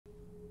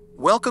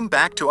Welcome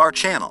back to our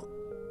channel.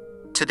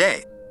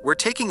 Today, we're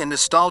taking a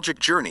nostalgic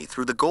journey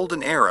through the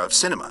golden era of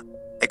cinema,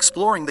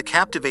 exploring the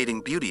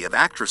captivating beauty of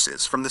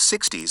actresses from the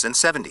 60s and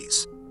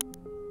 70s.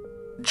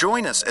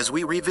 Join us as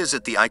we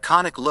revisit the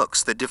iconic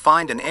looks that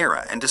defined an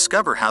era and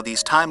discover how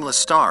these timeless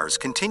stars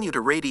continue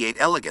to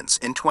radiate elegance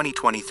in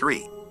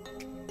 2023.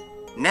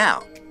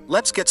 Now,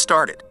 let's get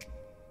started.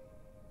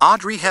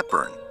 Audrey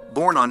Hepburn,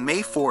 born on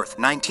May 4,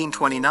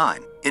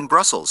 1929, in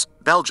Brussels,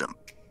 Belgium,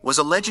 was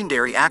a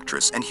legendary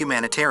actress and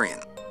humanitarian.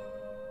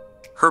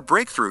 Her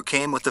breakthrough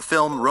came with the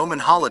film Roman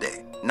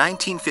Holiday,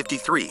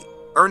 1953,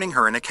 earning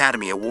her an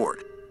Academy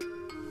Award.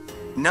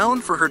 Known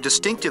for her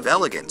distinctive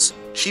elegance,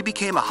 she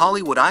became a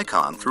Hollywood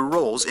icon through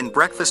roles in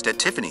Breakfast at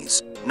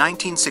Tiffany's,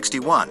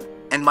 1961,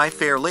 and My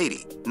Fair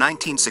Lady,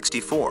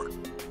 1964.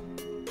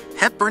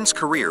 Hepburn's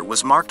career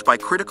was marked by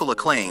critical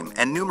acclaim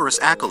and numerous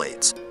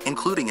accolades,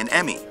 including an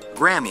Emmy,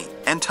 Grammy,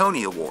 and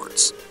Tony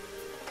Awards.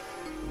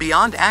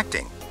 Beyond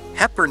acting,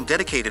 Hepburn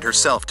dedicated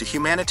herself to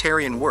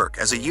humanitarian work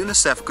as a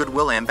UNICEF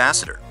Goodwill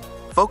Ambassador,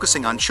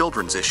 focusing on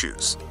children's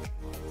issues.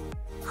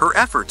 Her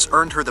efforts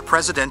earned her the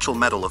Presidential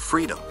Medal of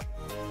Freedom.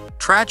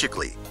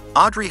 Tragically,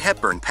 Audrey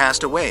Hepburn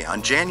passed away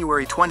on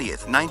January 20,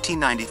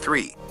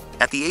 1993,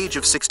 at the age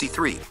of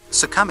 63,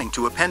 succumbing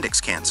to appendix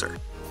cancer.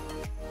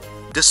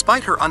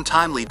 Despite her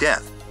untimely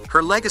death,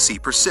 her legacy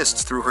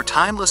persists through her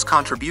timeless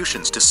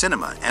contributions to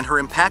cinema and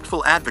her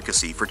impactful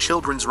advocacy for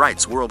children's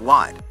rights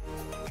worldwide.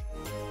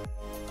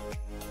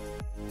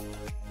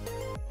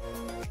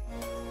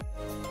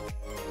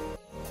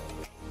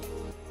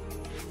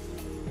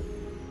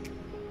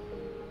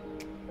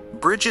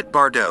 Brigitte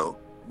Bardot,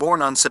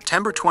 born on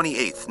September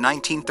 28,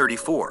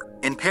 1934,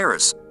 in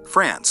Paris,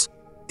 France,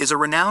 is a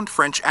renowned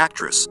French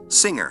actress,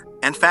 singer,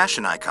 and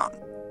fashion icon.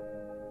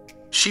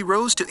 She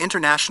rose to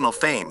international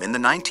fame in the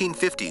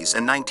 1950s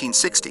and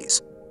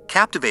 1960s,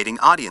 captivating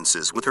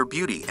audiences with her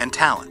beauty and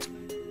talent.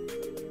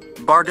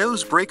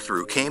 Bardot's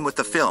breakthrough came with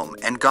the film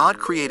And God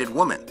Created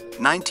Woman,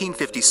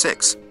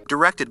 1956,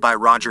 directed by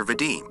Roger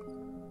Vadim.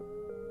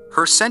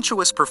 Her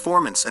sensuous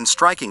performance and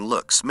striking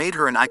looks made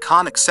her an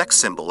iconic sex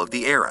symbol of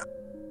the era.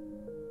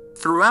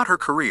 Throughout her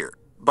career,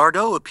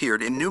 Bardot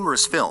appeared in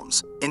numerous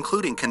films,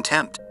 including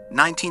Contempt,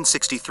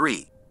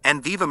 1963,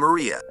 and Viva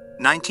Maria,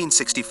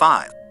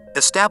 1965,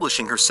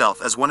 establishing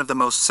herself as one of the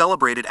most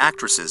celebrated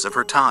actresses of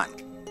her time.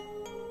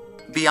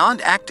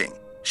 Beyond acting,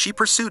 she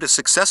pursued a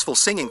successful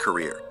singing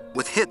career,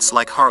 with hits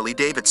like Harley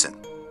Davidson.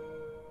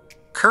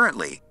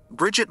 Currently,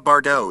 Brigitte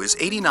Bardot is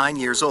 89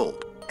 years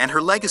old, and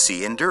her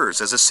legacy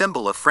endures as a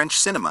symbol of French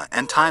cinema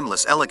and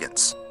timeless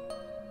elegance.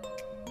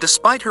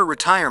 Despite her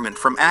retirement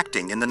from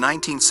acting in the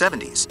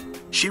 1970s,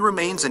 she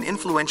remains an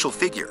influential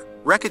figure,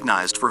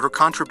 recognized for her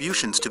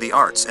contributions to the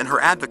arts and her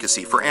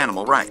advocacy for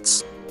animal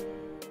rights.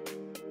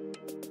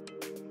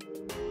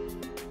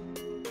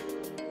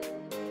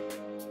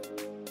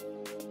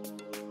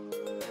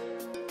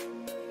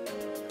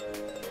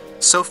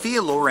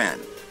 Sophia Loren,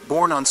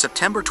 born on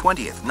September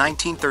 20,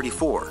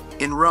 1934,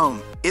 in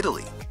Rome,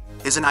 Italy,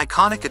 is an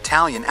iconic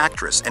Italian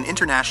actress and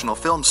international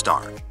film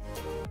star.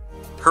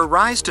 Her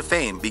rise to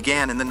fame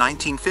began in the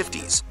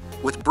 1950s,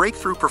 with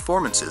breakthrough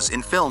performances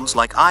in films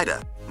like Ida,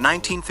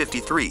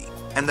 1953,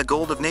 and The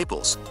Gold of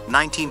Naples,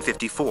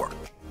 1954.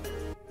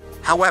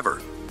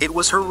 However, it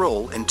was her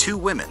role in Two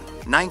Women,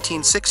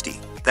 1960,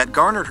 that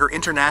garnered her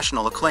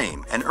international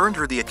acclaim and earned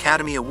her the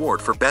Academy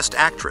Award for Best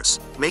Actress,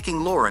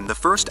 making Loren the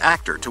first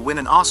actor to win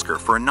an Oscar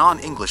for a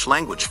non-English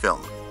language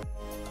film.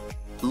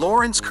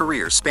 Loren's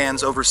career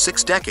spans over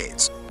 6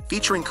 decades,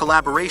 featuring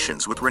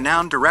collaborations with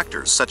renowned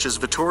directors such as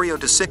Vittorio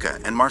De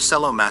Sica and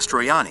Marcello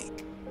Mastroianni.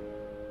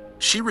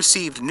 She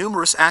received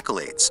numerous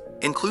accolades,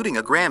 including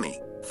a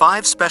Grammy,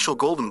 5 special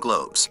Golden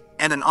Globes,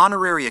 and an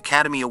honorary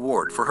Academy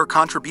Award for her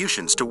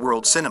contributions to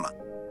world cinema.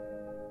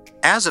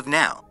 As of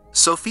now,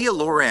 Sophia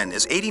Loren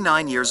is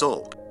 89 years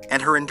old,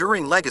 and her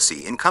enduring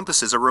legacy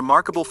encompasses a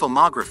remarkable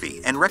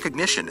filmography and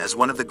recognition as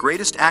one of the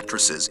greatest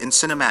actresses in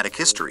cinematic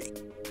history.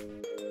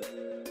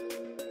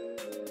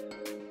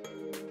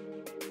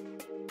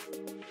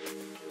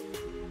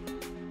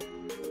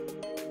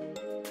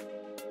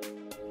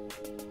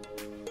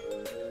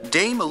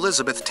 Dame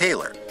Elizabeth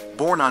Taylor,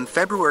 born on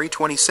February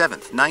 27,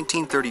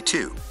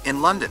 1932, in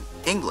London,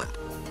 England,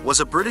 was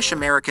a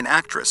British-American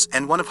actress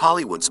and one of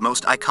Hollywood's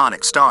most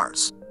iconic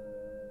stars.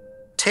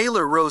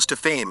 Taylor rose to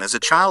fame as a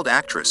child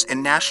actress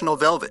in National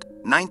Velvet,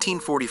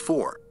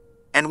 1944,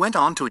 and went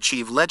on to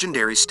achieve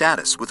legendary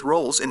status with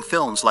roles in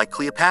films like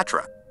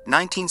Cleopatra,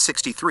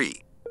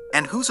 1963,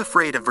 and Who's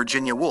Afraid of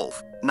Virginia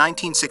Woolf,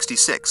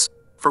 1966,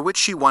 for which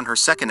she won her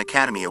second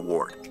Academy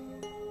Award.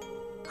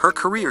 Her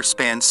career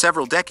spanned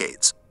several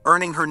decades,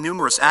 earning her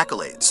numerous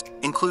accolades,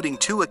 including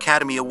 2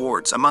 Academy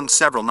Awards among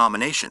several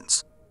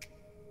nominations.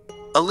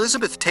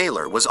 Elizabeth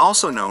Taylor was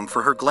also known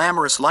for her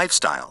glamorous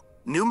lifestyle,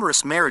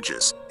 numerous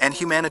marriages, and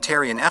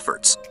humanitarian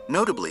efforts,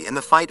 notably in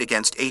the fight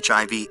against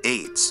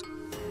HIV/AIDS.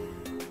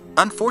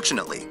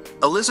 Unfortunately,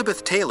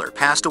 Elizabeth Taylor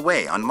passed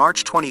away on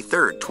March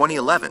 23,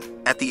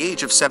 2011, at the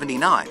age of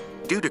 79,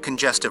 due to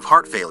congestive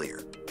heart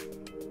failure.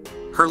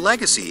 Her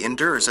legacy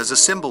endures as a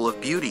symbol of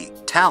beauty,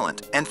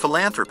 talent, and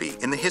philanthropy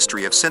in the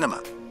history of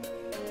cinema.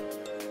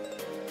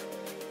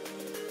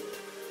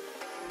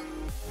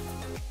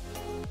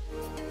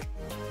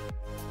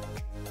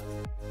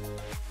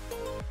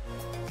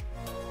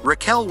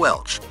 Raquel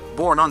Welch,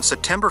 born on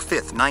September 5,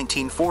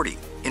 1940,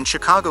 in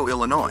Chicago,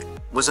 Illinois,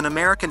 was an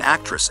American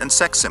actress and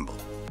sex symbol.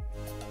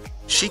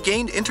 She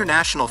gained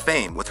international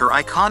fame with her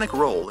iconic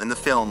role in the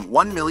film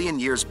 1,000,000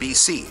 Years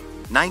BC,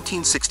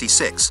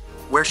 1966,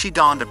 where she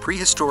donned a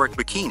prehistoric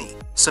bikini,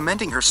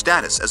 cementing her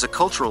status as a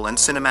cultural and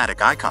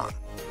cinematic icon.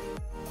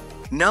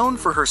 Known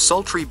for her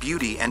sultry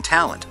beauty and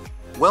talent,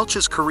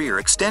 Welch's career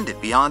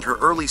extended beyond her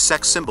early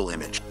sex symbol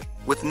image,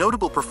 with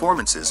notable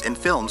performances in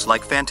films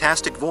like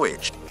Fantastic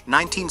Voyage,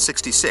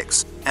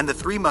 1966, and The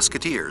Three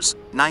Musketeers,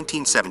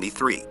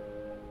 1973.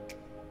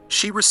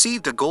 She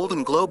received a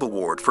Golden Globe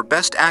Award for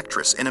Best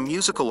Actress in a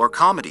Musical or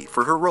Comedy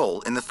for her role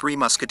in The Three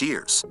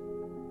Musketeers.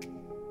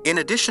 In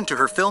addition to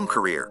her film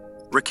career,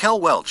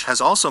 Raquel Welch has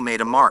also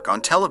made a mark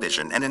on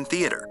television and in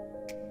theater.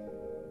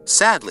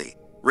 Sadly,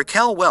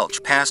 Raquel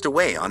Welch passed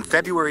away on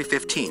February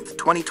 15,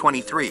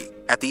 2023,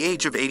 at the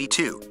age of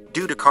 82,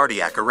 due to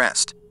cardiac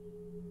arrest.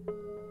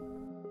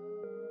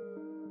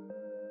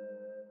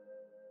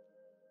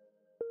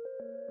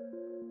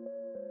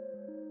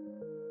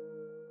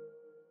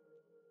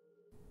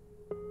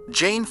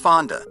 Jane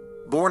Fonda,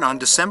 born on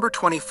December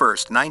 21,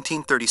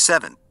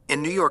 1937,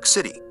 in New York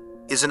City,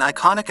 is an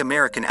iconic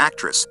American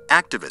actress,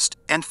 activist,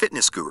 and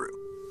fitness guru.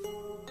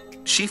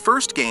 She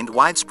first gained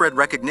widespread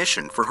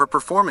recognition for her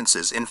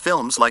performances in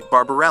films like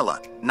Barbarella,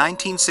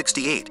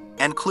 1968,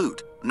 and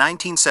Clute,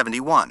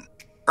 1971,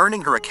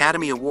 earning her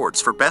Academy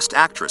Awards for Best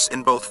Actress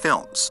in both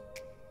films.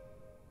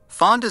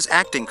 Fonda's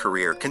acting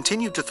career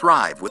continued to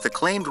thrive with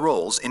acclaimed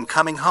roles in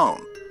Coming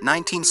Home,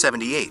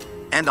 1978,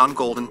 and On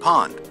Golden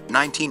Pond,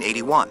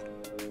 1981.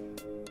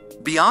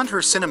 Beyond her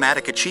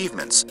cinematic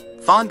achievements,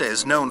 Fonda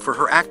is known for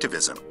her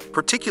activism,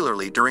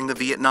 particularly during the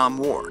Vietnam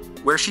War,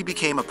 where she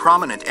became a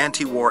prominent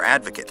anti-war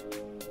advocate.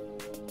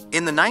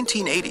 In the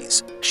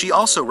 1980s, she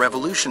also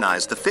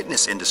revolutionized the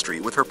fitness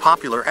industry with her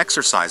popular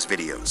exercise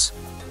videos.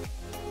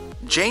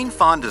 Jane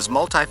Fonda's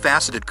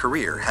multifaceted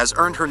career has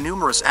earned her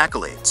numerous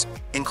accolades,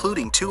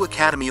 including 2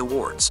 Academy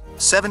Awards,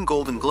 7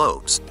 Golden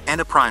Globes,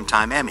 and a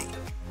Primetime Emmy.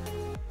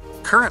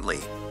 Currently,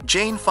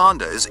 Jane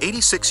Fonda is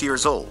 86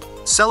 years old,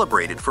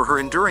 celebrated for her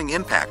enduring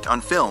impact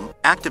on film,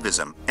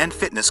 activism, and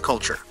fitness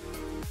culture.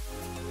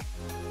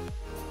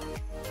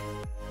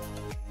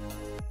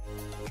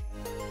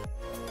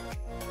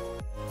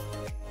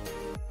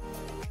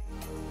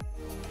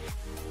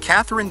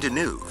 Catherine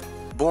Deneuve,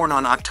 born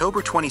on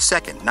October 22,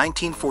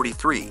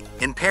 1943,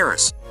 in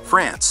Paris,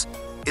 France,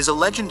 is a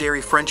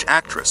legendary French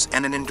actress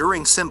and an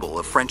enduring symbol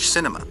of French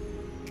cinema.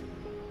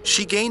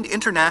 She gained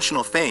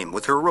international fame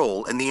with her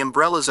role in The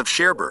Umbrellas of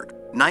Cherbourg,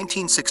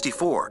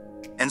 1964,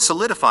 and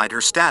solidified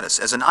her status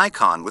as an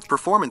icon with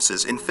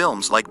performances in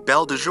films like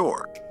Belle de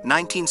Jour,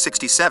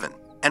 1967,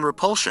 and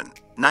Repulsion,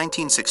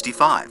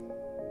 1965.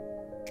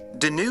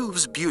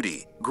 Deneuve's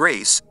beauty,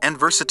 grace, and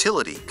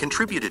versatility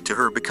contributed to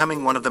her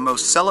becoming one of the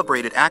most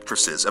celebrated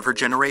actresses of her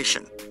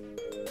generation.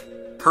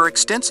 Her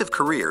extensive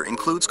career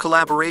includes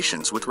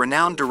collaborations with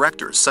renowned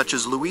directors such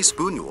as Louis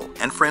Buñuel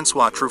and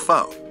François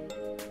Truffaut.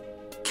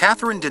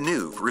 Catherine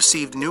Deneuve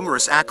received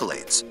numerous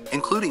accolades,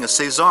 including a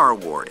César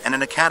Award and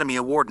an Academy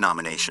Award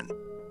nomination.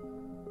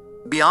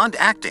 Beyond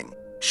acting,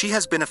 she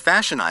has been a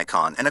fashion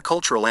icon and a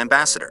cultural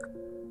ambassador.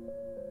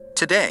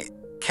 Today,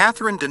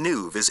 Catherine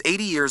Deneuve is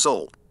 80 years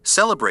old,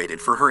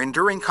 celebrated for her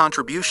enduring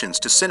contributions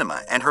to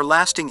cinema and her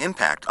lasting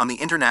impact on the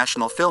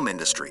international film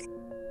industry.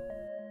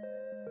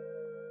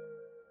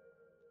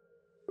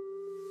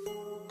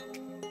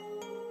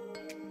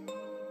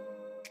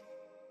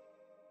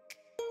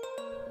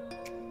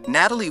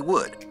 Natalie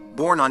Wood,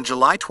 born on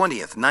July 20,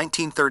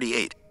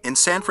 1938, in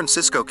San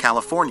Francisco,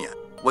 California,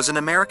 was an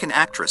American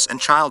actress and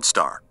child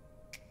star.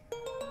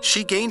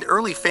 She gained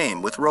early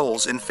fame with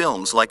roles in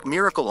films like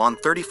Miracle on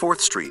 34th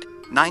Street,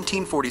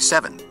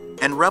 1947,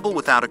 and Rebel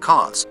Without a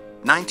Cause,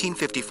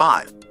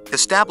 1955,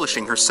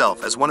 establishing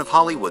herself as one of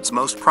Hollywood's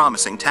most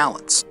promising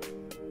talents.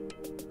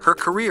 Her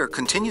career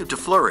continued to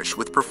flourish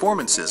with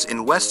performances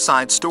in West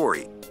Side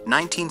Story,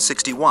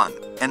 1961,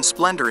 and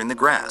Splendor in the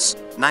Grass,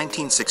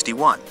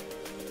 1961.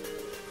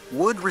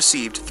 Wood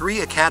received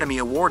 3 Academy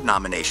Award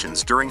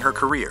nominations during her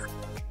career.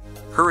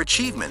 Her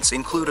achievements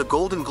include a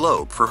Golden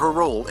Globe for her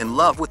role in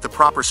Love with the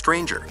Proper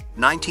Stranger,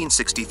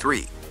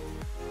 1963.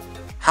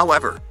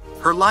 However,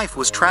 her life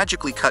was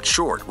tragically cut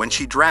short when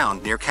she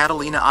drowned near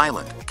Catalina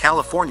Island,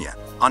 California,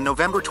 on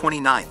November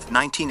 29,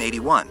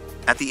 1981,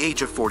 at the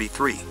age of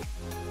 43.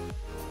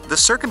 The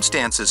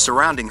circumstances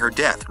surrounding her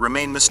death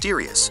remain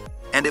mysterious,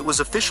 and it was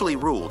officially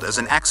ruled as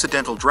an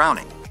accidental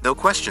drowning, though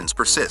questions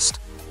persist.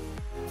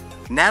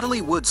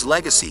 Natalie Wood's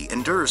legacy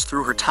endures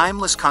through her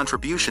timeless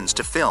contributions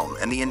to film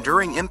and the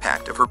enduring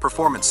impact of her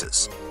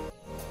performances.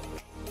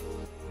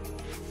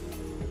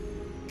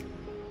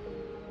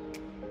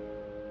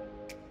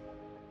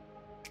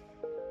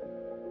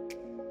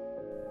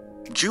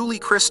 Julie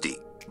Christie,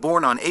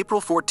 born on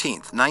April 14,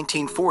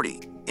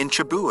 1940, in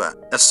Chabua,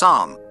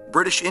 Assam,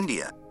 British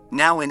India,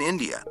 now in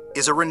India,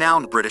 is a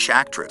renowned British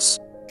actress.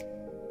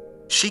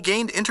 She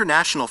gained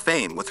international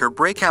fame with her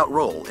breakout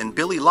role in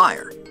Billy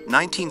Liar,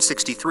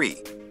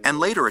 1963, and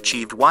later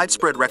achieved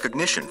widespread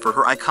recognition for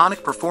her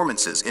iconic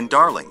performances in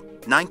Darling,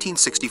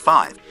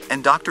 1965,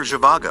 and Dr.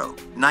 Zhivago,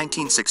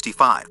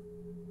 1965.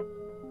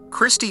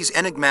 Christie's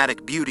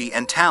enigmatic beauty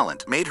and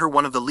talent made her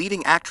one of the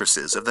leading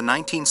actresses of the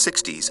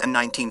 1960s and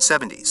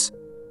 1970s.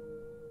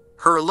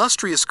 Her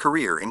illustrious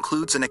career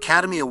includes an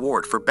Academy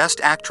Award for Best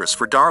Actress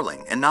for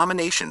Darling and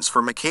nominations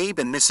for McCabe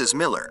and Mrs.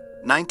 Miller,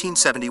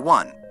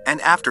 1971,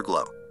 and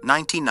Afterglow,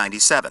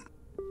 1997.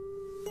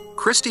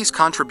 Christie's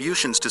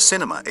contributions to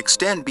cinema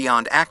extend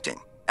beyond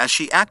acting, as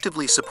she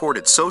actively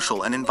supported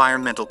social and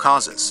environmental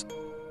causes.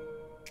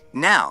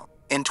 Now,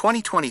 in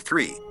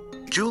 2023,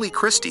 Julie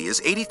Christie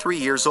is 83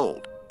 years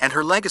old, and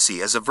her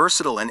legacy as a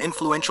versatile and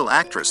influential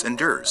actress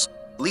endures,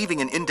 leaving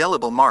an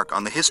indelible mark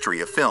on the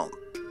history of film.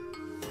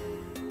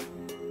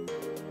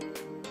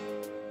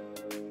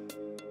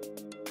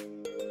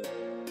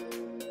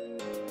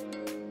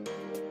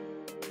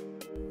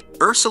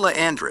 Ursula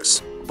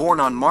Andress,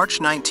 born on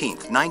March 19,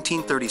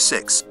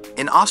 1936,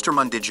 in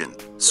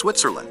Ostermundigen,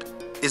 Switzerland,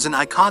 is an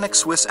iconic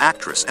Swiss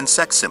actress and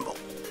sex symbol.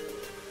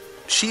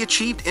 She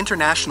achieved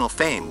international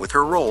fame with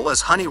her role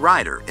as Honey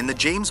Rider in the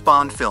James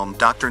Bond film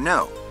Dr.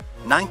 No,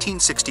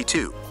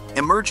 1962,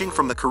 emerging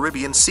from the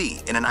Caribbean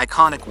Sea in an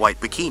iconic white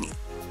bikini.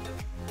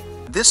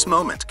 This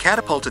moment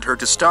catapulted her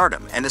to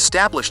stardom and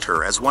established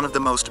her as one of the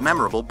most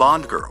memorable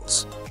Bond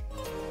girls.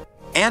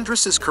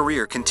 Andress's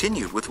career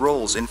continued with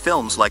roles in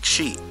films like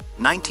She,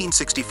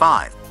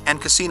 1965,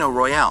 and Casino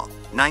Royale,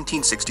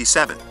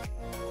 1967.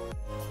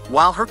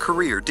 While her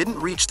career didn't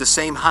reach the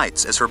same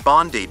heights as her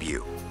Bond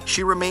debut,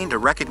 she remained a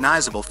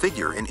recognizable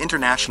figure in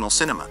international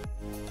cinema.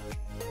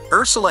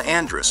 Ursula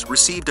Andress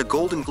received a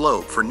Golden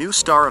Globe for New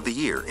Star of the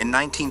Year in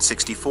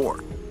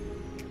 1964.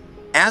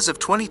 As of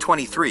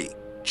 2023,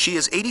 she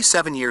is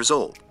 87 years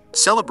old,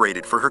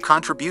 celebrated for her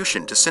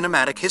contribution to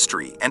cinematic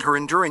history and her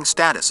enduring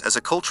status as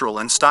a cultural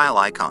and style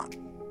icon.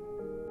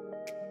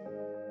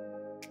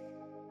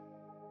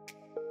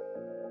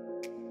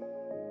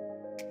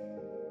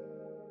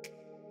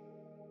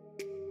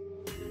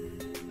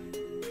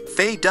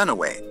 Faye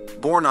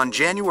Dunaway, born on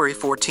January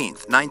 14,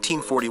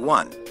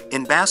 1941,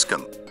 in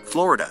Bascom,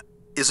 Florida,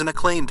 is an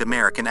acclaimed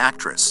American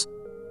actress.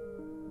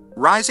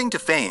 Rising to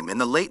fame in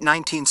the late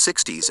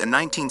 1960s and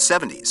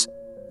 1970s,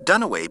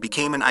 Dunaway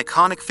became an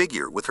iconic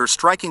figure with her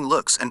striking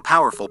looks and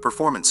powerful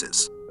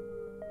performances.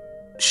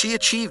 She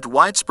achieved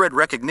widespread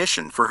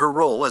recognition for her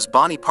role as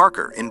Bonnie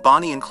Parker in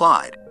Bonnie and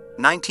Clyde,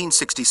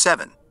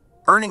 1967,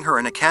 earning her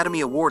an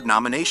Academy Award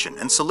nomination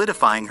and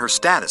solidifying her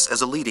status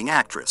as a leading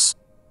actress.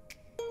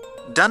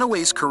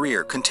 Dunaway's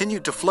career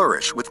continued to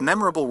flourish with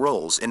memorable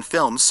roles in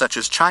films such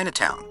as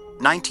Chinatown,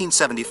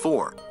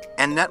 1974,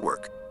 and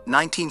Network,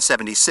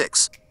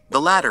 1976, the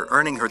latter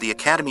earning her the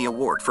Academy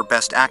Award for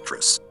Best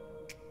Actress.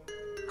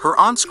 Her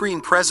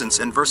on-screen presence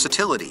and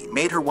versatility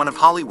made her one of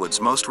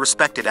Hollywood's most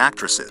respected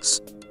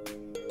actresses.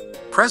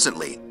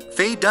 Presently,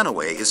 Faye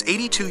Dunaway is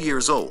 82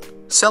 years old,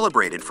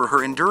 celebrated for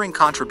her enduring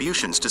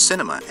contributions to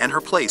cinema and her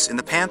place in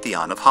the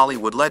pantheon of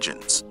Hollywood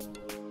legends.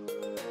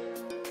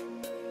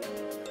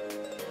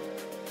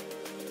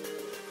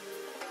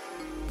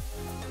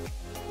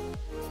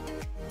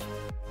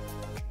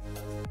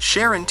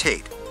 Sharon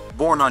Tate,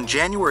 born on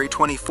January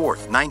 24,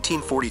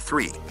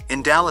 1943,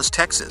 in Dallas,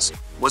 Texas,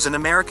 was an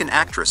American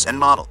actress and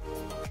model.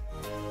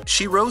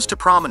 She rose to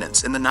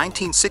prominence in the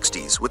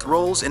 1960s with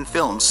roles in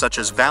films such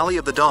as Valley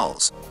of the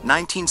Dolls,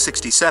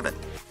 1967,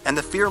 and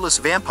The Fearless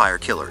Vampire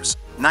Killers,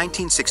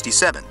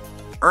 1967,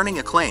 earning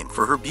acclaim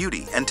for her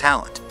beauty and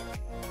talent.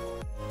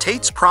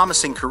 Tate's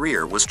promising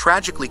career was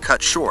tragically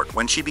cut short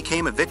when she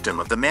became a victim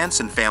of the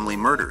Manson family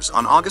murders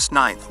on August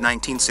 9,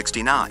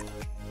 1969.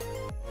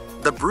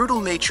 The brutal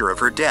nature of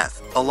her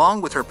death,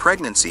 along with her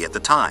pregnancy at the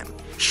time,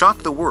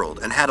 shocked the world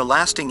and had a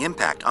lasting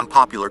impact on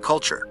popular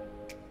culture.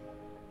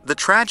 The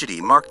tragedy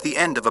marked the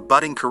end of a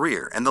budding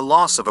career and the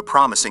loss of a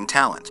promising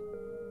talent.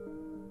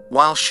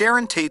 While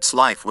Sharon Tate's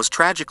life was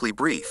tragically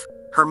brief,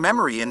 her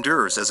memory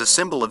endures as a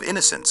symbol of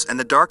innocence and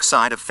the dark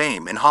side of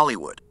fame in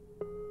Hollywood.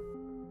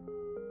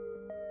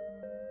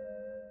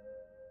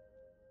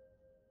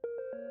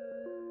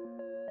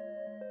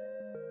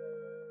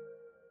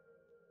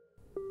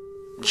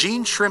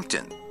 Jean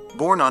Shrimpton,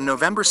 born on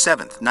November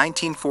 7,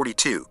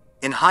 1942,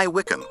 in High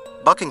Wycombe,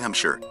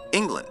 Buckinghamshire,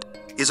 England,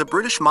 is a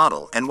British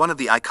model and one of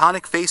the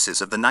iconic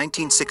faces of the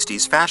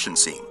 1960s fashion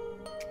scene.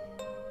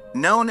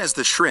 Known as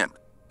the Shrimp,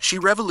 she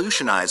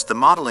revolutionized the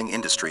modeling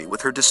industry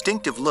with her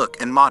distinctive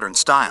look and modern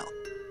style.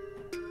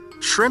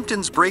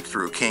 Shrimpton's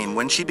breakthrough came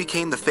when she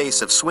became the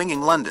face of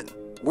swinging London,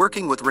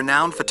 working with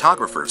renowned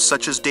photographers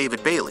such as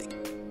David Bailey.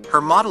 Her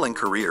modeling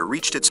career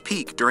reached its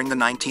peak during the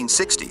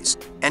 1960s,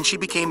 and she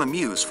became a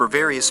muse for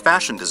various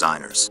fashion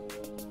designers.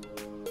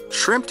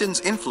 Shrimpton's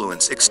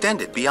influence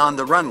extended beyond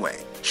the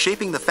runway,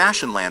 shaping the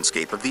fashion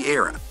landscape of the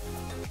era.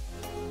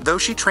 Though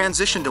she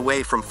transitioned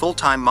away from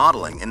full-time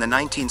modeling in the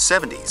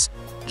 1970s,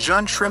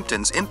 Jeanne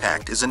Shrimpton's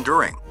impact is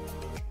enduring.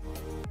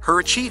 Her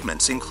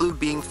achievements include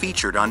being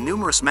featured on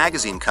numerous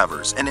magazine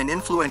covers and in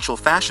influential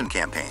fashion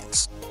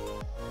campaigns.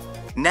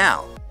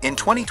 Now, in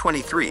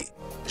 2023,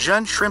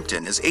 Jeanne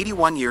Shrimpton is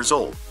 81 years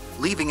old,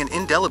 leaving an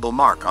indelible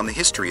mark on the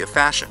history of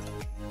fashion.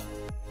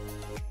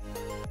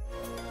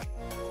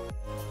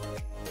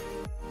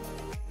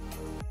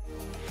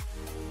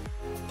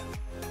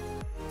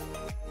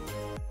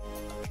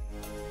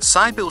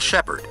 Sybil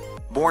Shepherd,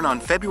 born on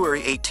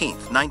February 18,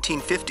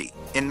 1950,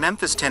 in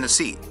Memphis,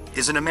 Tennessee,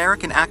 is an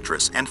American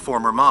actress and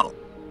former model.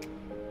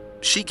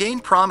 She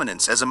gained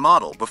prominence as a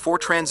model before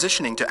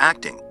transitioning to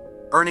acting,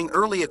 earning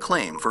early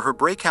acclaim for her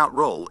breakout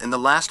role in The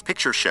Last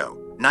Picture Show,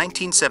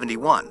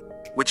 1971,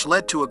 which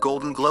led to a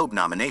Golden Globe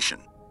nomination.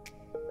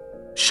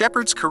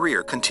 Shepherd's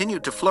career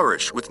continued to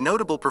flourish with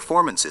notable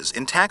performances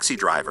in Taxi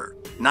Driver,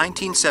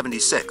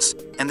 1976,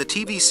 and the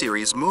TV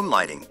series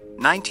Moonlighting,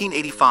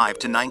 1985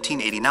 to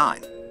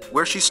 1989,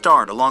 where she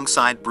starred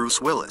alongside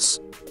Bruce Willis.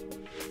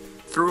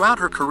 Throughout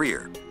her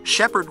career,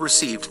 Shepherd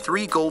received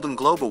 3 Golden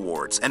Globe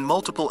Awards and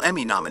multiple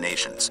Emmy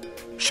nominations,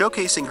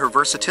 showcasing her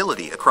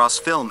versatility across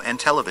film and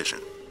television.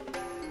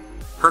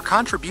 Her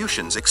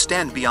contributions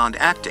extend beyond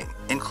acting,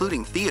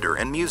 including theater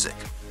and music.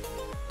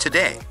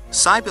 Today,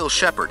 Sybil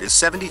Shepherd is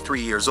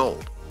 73 years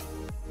old.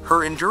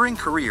 Her enduring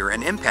career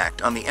and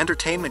impact on the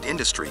entertainment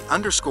industry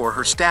underscore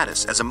her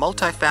status as a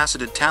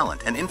multifaceted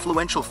talent and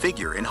influential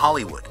figure in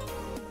Hollywood.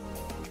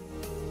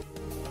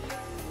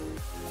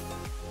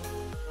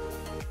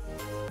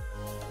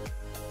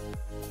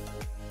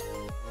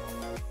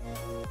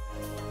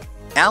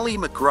 Ali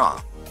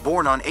MacGraw,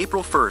 born on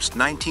April 1,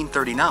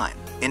 1939,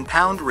 in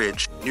Pound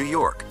Ridge, New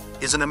York,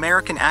 is an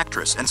American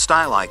actress and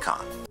style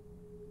icon.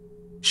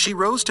 She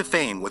rose to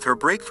fame with her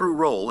breakthrough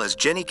role as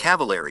Jenny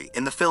Cavallari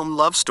in the film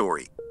Love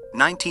Story,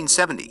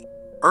 1970,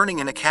 earning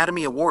an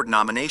Academy Award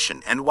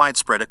nomination and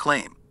widespread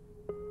acclaim.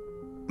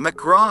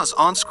 MacGraw's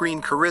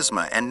on-screen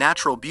charisma and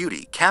natural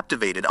beauty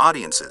captivated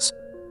audiences,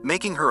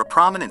 making her a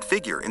prominent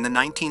figure in the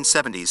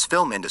 1970s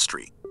film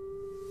industry.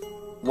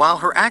 While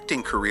her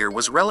acting career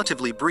was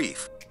relatively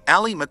brief,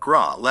 Ali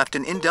MacGraw left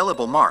an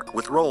indelible mark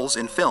with roles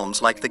in films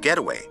like The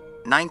Getaway,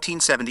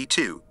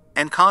 1972,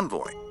 and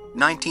Convoy,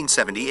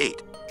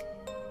 1978.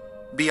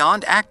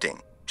 Beyond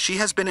acting, she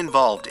has been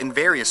involved in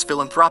various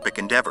philanthropic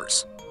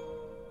endeavors.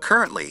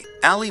 Currently,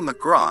 Ali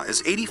MacGraw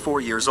is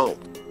 84 years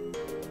old.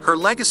 Her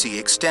legacy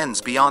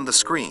extends beyond the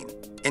screen,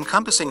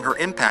 encompassing her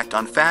impact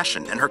on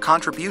fashion and her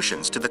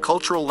contributions to the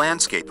cultural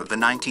landscape of the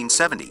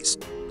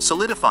 1970s,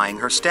 solidifying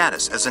her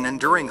status as an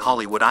enduring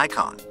Hollywood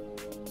icon.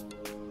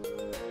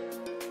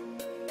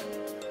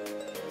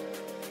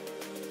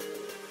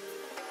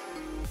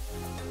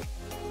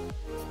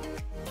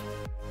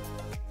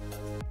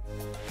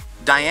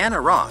 Diana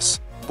Ross,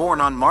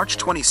 born on March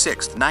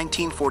 26,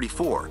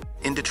 1944,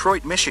 in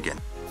Detroit, Michigan,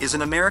 is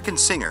an American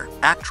singer,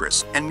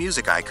 actress, and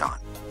music icon.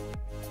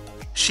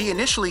 She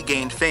initially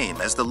gained fame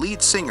as the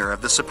lead singer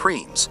of The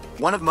Supremes,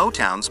 one of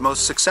Motown's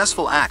most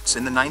successful acts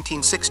in the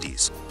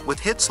 1960s, with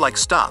hits like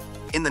Stop,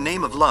 In the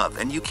Name of Love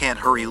and You Can't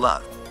Hurry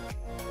Love.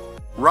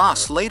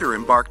 Ross later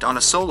embarked on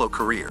a solo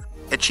career,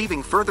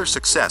 achieving further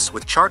success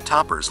with chart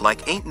toppers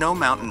like Ain't No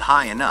Mountain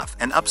High Enough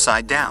and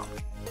Upside Down.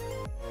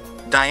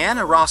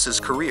 Diana Ross's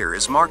career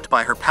is marked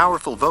by her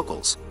powerful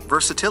vocals,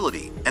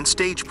 versatility, and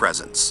stage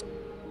presence.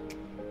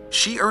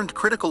 She earned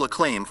critical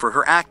acclaim for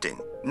her acting,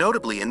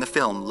 notably in the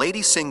film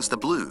Lady Sings the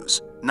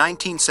Blues,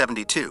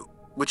 1972,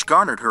 which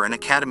garnered her an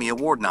Academy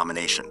Award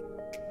nomination.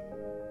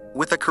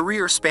 With a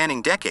career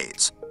spanning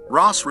decades,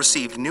 Ross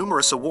received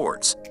numerous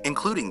awards,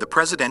 including the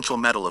Presidential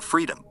Medal of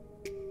Freedom.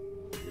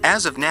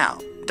 As of now,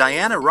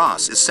 Diana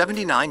Ross is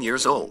 79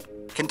 years old,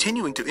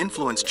 continuing to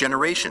influence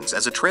generations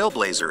as a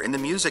trailblazer in the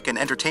music and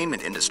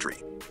entertainment industry.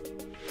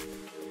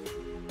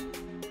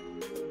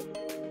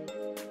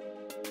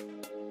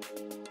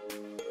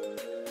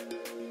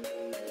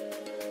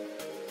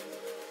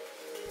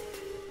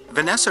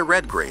 Vanessa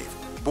Redgrave,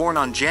 born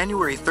on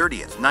January 30,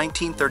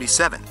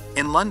 1937,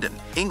 in London,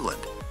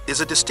 England,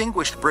 is a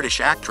distinguished British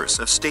actress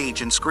of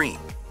stage and screen.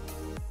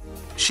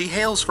 She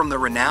hails from the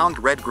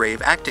renowned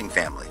Redgrave acting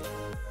family.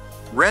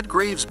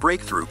 Redgrave's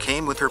breakthrough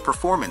came with her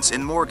performance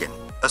in Morgan,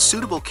 A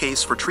Suitable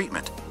Case for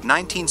Treatment,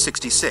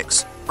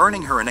 1966,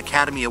 earning her an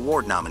Academy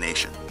Award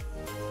nomination.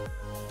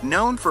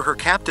 Known for her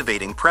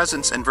captivating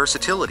presence and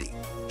versatility,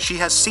 she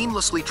has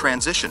seamlessly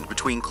transitioned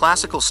between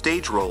classical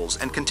stage roles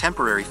and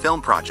contemporary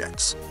film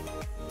projects.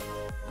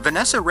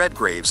 Vanessa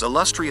Redgrave's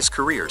illustrious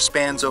career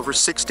spans over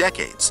 6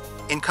 decades,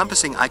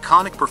 encompassing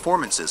iconic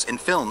performances in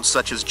films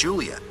such as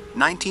Julia,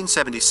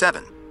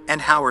 1977,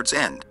 and Howard's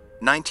End,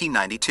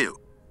 1992.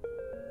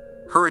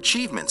 Her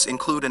achievements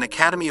include an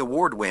Academy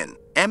Award win,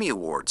 Emmy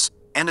Awards,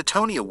 and a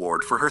Tony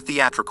Award for her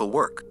theatrical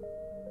work.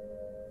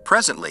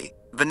 Presently,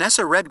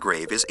 Vanessa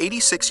Redgrave is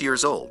 86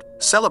 years old,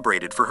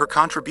 celebrated for her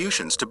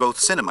contributions to both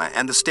cinema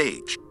and the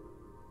stage.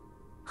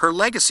 Her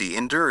legacy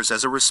endures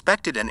as a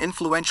respected and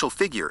influential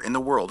figure in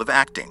the world of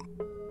acting.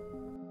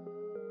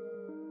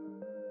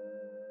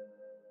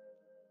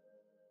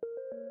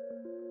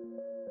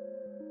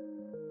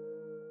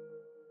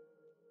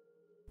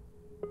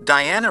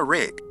 Diana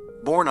Rigg,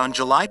 born on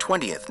July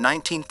 20,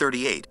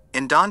 1938,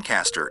 in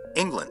Doncaster,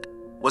 England,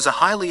 was a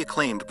highly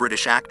acclaimed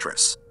British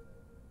actress.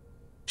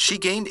 She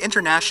gained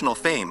international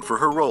fame for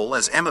her role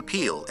as Emma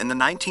Peel in the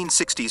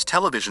 1960s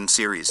television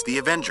series The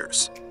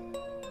Avengers.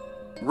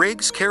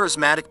 Rigg's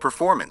charismatic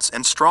performance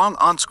and strong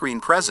on-screen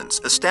presence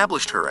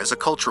established her as a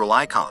cultural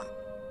icon.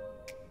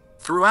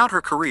 Throughout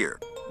her career,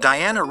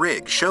 Diana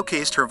Rigg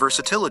showcased her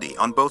versatility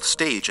on both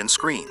stage and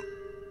screen.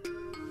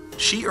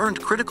 She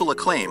earned critical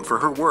acclaim for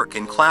her work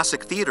in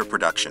classic theater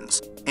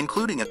productions,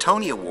 including a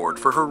Tony Award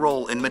for her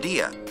role in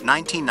Medea,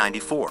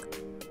 1994.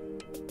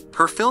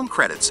 Her film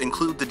credits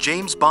include the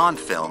James Bond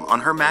film On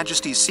Her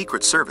Majesty's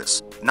Secret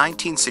Service,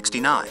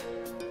 1969.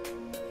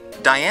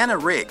 Diana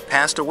Rigg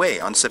passed away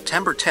on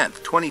September 10,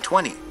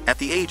 2020, at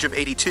the age of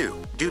 82,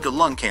 due to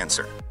lung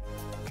cancer.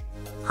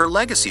 Her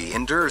legacy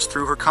endures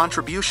through her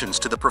contributions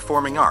to the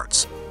performing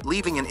arts,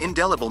 leaving an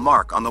indelible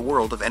mark on the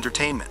world of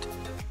entertainment.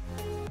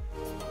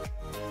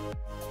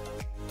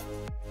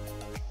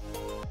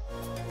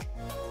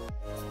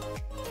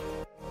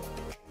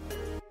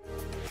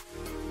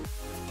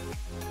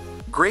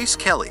 Grace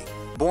Kelly,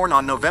 born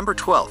on November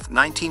 12,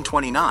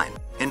 1929,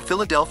 in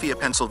Philadelphia,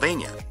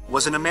 Pennsylvania,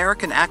 was an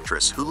American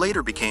actress who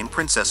later became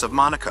Princess of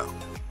Monaco.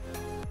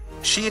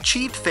 She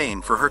achieved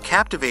fame for her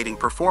captivating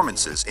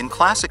performances in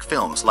classic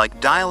films like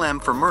Dial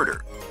M for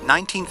Murder,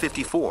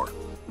 1954,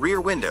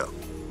 Rear Window,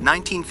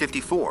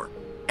 1954,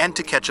 and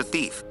To Catch a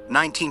Thief,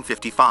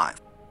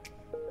 1955.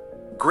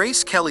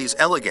 Grace Kelly's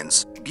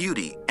elegance,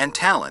 beauty, and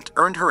talent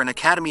earned her an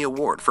Academy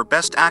Award for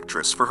Best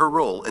Actress for her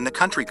role in The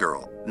Country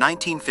Girl,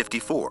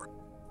 1954.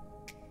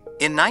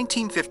 In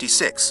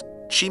 1956,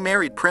 she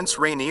married Prince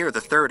Rainier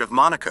III of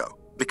Monaco,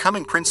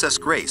 becoming Princess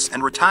Grace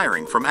and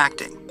retiring from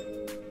acting.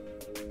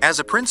 As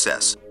a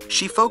princess,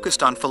 she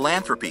focused on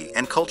philanthropy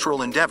and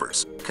cultural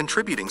endeavors,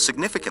 contributing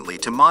significantly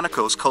to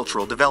Monaco's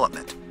cultural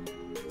development.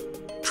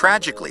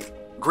 Tragically,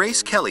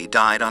 Grace Kelly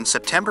died on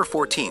September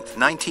 14,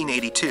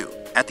 1982,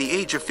 at the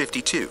age of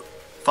 52,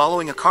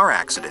 following a car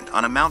accident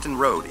on a mountain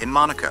road in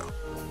Monaco.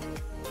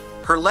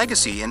 Her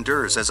legacy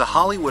endures as a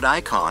Hollywood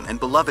icon and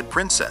beloved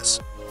princess,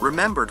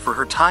 remembered for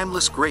her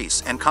timeless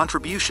grace and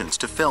contributions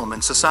to film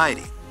and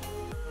society.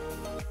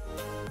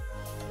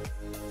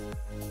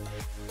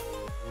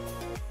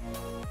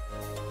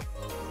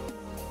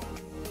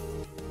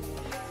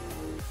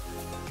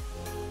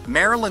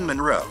 Marilyn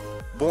Monroe,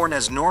 born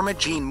as Norma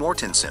Jean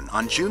Mortensen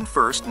on June 1,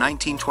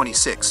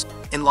 1926,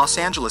 in Los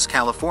Angeles,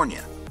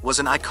 California, was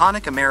an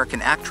iconic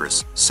American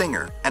actress,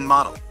 singer, and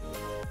model.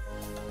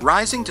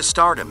 Rising to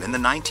stardom in the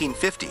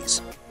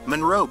 1950s,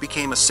 Monroe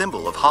became a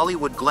symbol of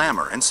Hollywood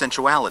glamour and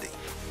sensuality.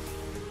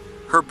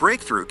 Her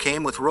breakthrough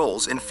came with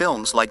roles in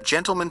films like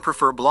Gentlemen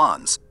Prefer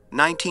Blondes,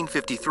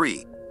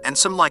 1953, and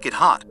Some Like It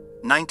Hot,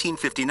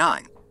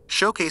 1959,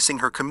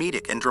 showcasing her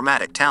comedic and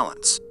dramatic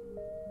talents.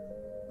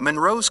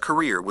 Monroe's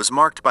career was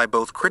marked by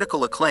both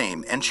critical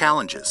acclaim and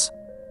challenges.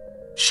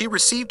 She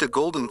received a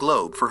Golden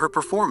Globe for her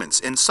performance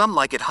in Some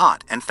Like It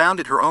Hot and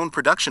founded her own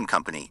production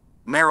company,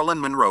 Marilyn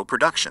Monroe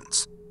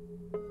Productions.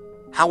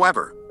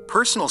 However,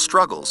 personal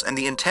struggles and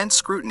the intense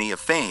scrutiny of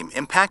fame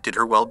impacted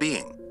her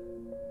well-being.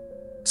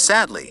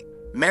 Sadly,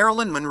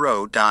 Marilyn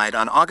Monroe died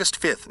on August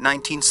 5,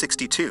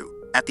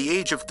 1962, at the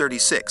age of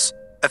 36,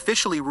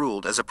 officially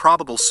ruled as a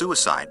probable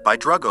suicide by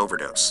drug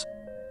overdose.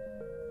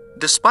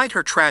 Despite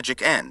her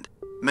tragic end,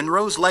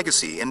 Monroe's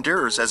legacy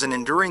endures as an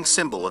enduring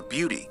symbol of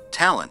beauty,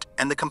 talent,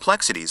 and the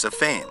complexities of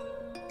fame.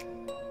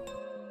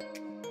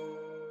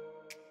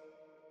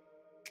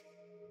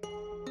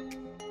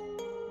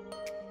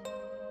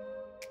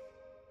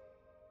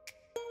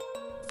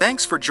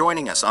 Thanks for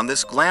joining us on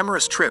this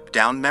glamorous trip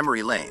down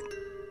memory lane.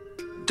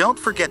 Don't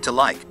forget to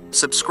like,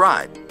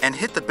 subscribe, and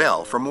hit the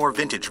bell for more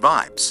vintage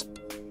vibes.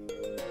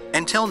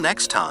 Until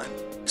next time,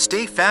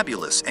 stay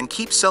fabulous and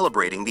keep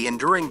celebrating the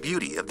enduring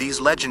beauty of these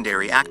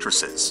legendary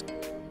actresses.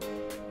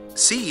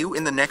 See you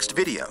in the next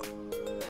video.